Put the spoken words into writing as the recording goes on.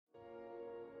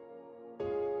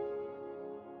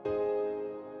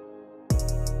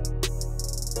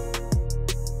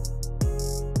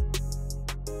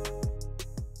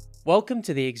Welcome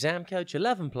to the Exam Coach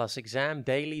 11 Plus Exam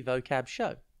Daily Vocab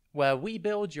Show, where we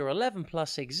build your 11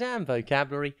 Plus exam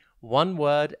vocabulary one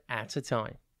word at a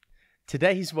time.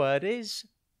 Today's word is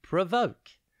provoke.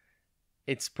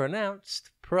 It's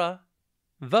pronounced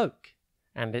provoke,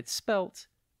 and it's spelt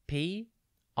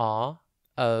P-R-O-V-O-K-E.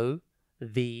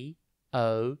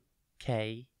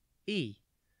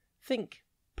 Think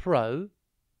pro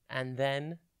and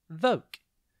then voke.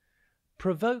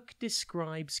 Provoke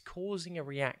describes causing a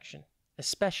reaction,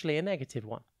 especially a negative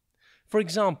one. For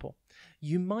example,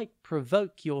 you might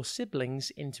provoke your siblings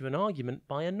into an argument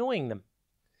by annoying them.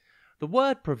 The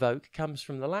word provoke comes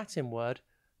from the Latin word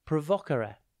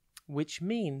provocare, which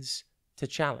means to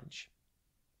challenge.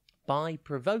 By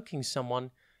provoking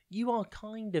someone, you are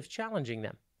kind of challenging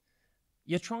them.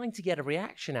 You're trying to get a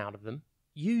reaction out of them,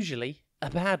 usually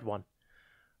a bad one.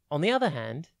 On the other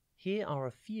hand, here are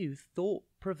a few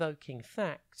thought-provoking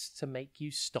facts to make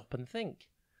you stop and think.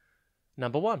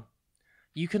 Number 1,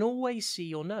 you can always see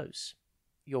your nose.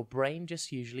 Your brain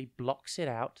just usually blocks it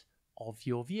out of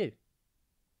your view.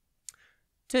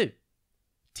 2,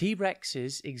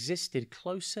 T-Rexes existed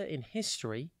closer in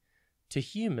history to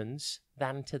humans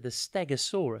than to the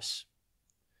Stegosaurus.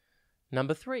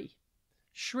 Number 3,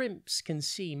 shrimps can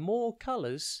see more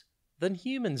colors than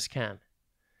humans can.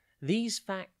 These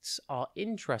facts are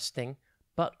interesting,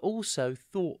 but also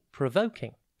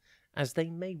thought-provoking, as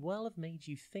they may well have made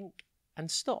you think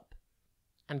and stop,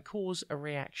 and cause a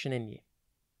reaction in you.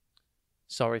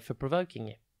 Sorry for provoking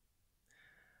you.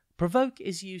 Provoke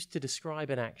is used to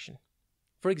describe an action.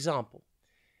 For example,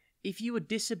 if you were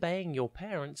disobeying your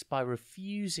parents by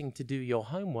refusing to do your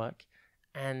homework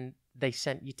and they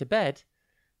sent you to bed,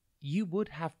 you would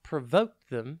have provoked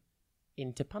them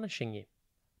into punishing you.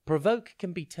 Provoke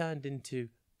can be turned into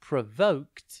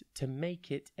provoked to make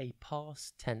it a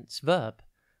past tense verb.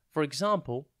 For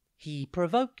example, he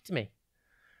provoked me.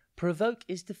 Provoke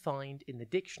is defined in the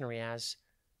dictionary as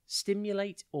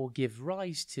stimulate or give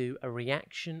rise to a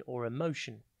reaction or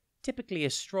emotion, typically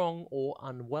a strong or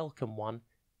unwelcome one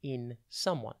in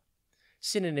someone.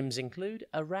 Synonyms include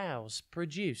arouse,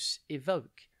 produce,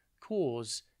 evoke,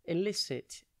 cause,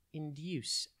 elicit,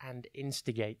 induce, and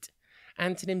instigate.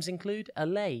 Antonyms include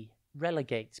allay,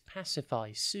 relegate,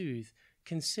 pacify, soothe,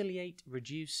 conciliate,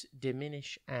 reduce,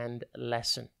 diminish, and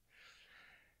lessen.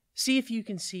 See if you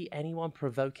can see anyone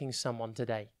provoking someone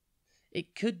today.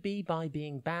 It could be by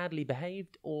being badly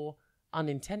behaved or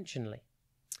unintentionally.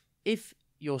 If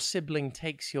your sibling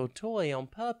takes your toy on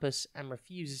purpose and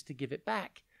refuses to give it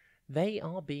back, they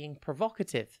are being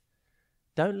provocative.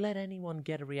 Don't let anyone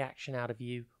get a reaction out of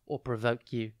you or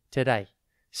provoke you today.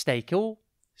 Stay cool.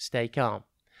 Stay calm.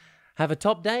 Have a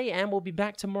top day, and we'll be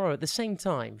back tomorrow at the same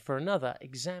time for another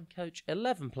Exam Coach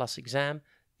 11 Plus Exam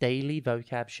Daily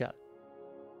Vocab Show.